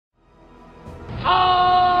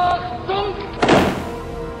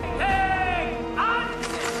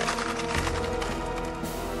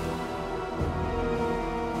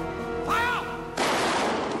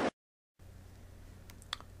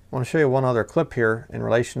want to show you one other clip here in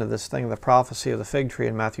relation to this thing, the prophecy of the fig tree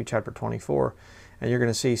in Matthew chapter 24. And you're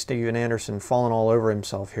going to see Steven Anderson falling all over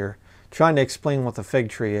himself here, trying to explain what the fig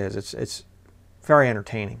tree is. It's very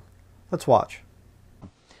entertaining. Let's watch.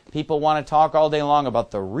 People want to talk all day long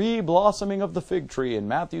about the re-blossoming of the fig tree in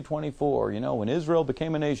Matthew 24, you know, when Israel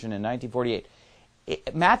became a nation in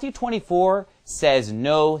 1948. Matthew 24 says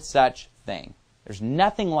no such thing. There's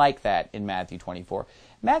nothing like that in Matthew 24.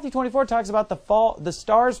 Matthew 24 talks about the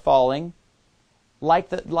stars falling like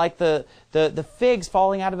the figs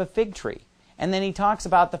falling out of a fig tree. And then he talks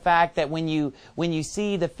about the fact that when you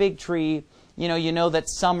see the fig tree, you know that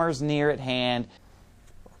summer's near at hand.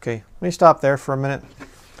 Okay, let me stop there for a minute.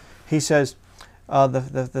 He says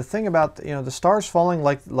the thing about the stars falling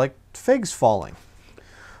like figs falling.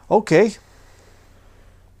 Okay.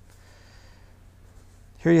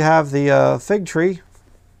 Here you have the fig tree.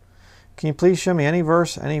 Can you please show me any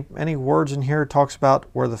verse, any words in here talks about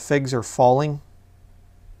where the figs are falling?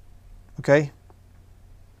 Okay.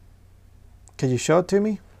 Could you show it to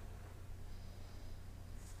me?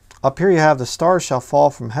 Up here you have the stars shall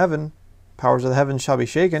fall from heaven, powers of the heavens shall be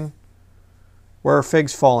shaken. Where are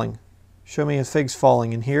figs falling? Show me a figs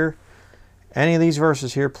falling in here. Any of these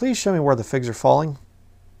verses here, please show me where the figs are falling.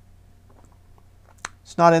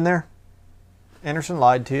 It's not in there. Anderson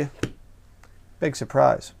lied to you. Big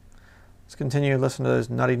surprise. Let's continue to listen to this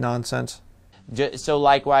nutty nonsense. So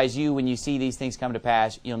likewise, when you see these things come to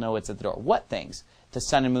pass, you'll know it's at the door. What things? The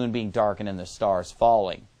sun and moon being darkened and the stars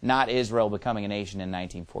falling. Not Israel becoming a nation in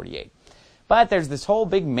 1948. But there's this whole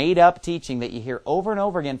big made-up teaching that you hear over and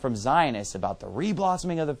over again from Zionists about the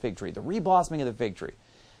re-blossoming of the fig tree, the re-blossoming of the fig tree.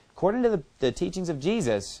 According to the teachings of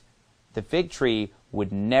Jesus, the fig tree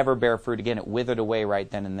would never bear fruit again. It withered away right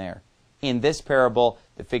then and there. In this parable,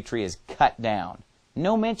 the fig tree is cut down.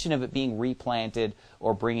 No mention of it being replanted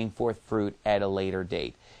or bringing forth fruit at a later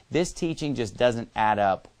date. This teaching just doesn't add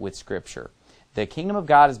up with Scripture. The kingdom of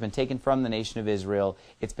God has been taken from the nation of Israel.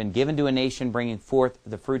 It's been given to a nation bringing forth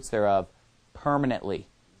the fruits thereof permanently.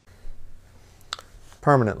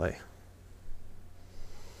 Permanently.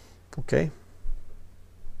 Okay.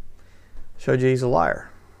 Showed you he's a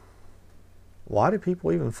liar. Why do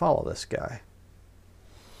people even follow this guy?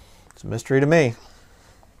 It's a mystery to me.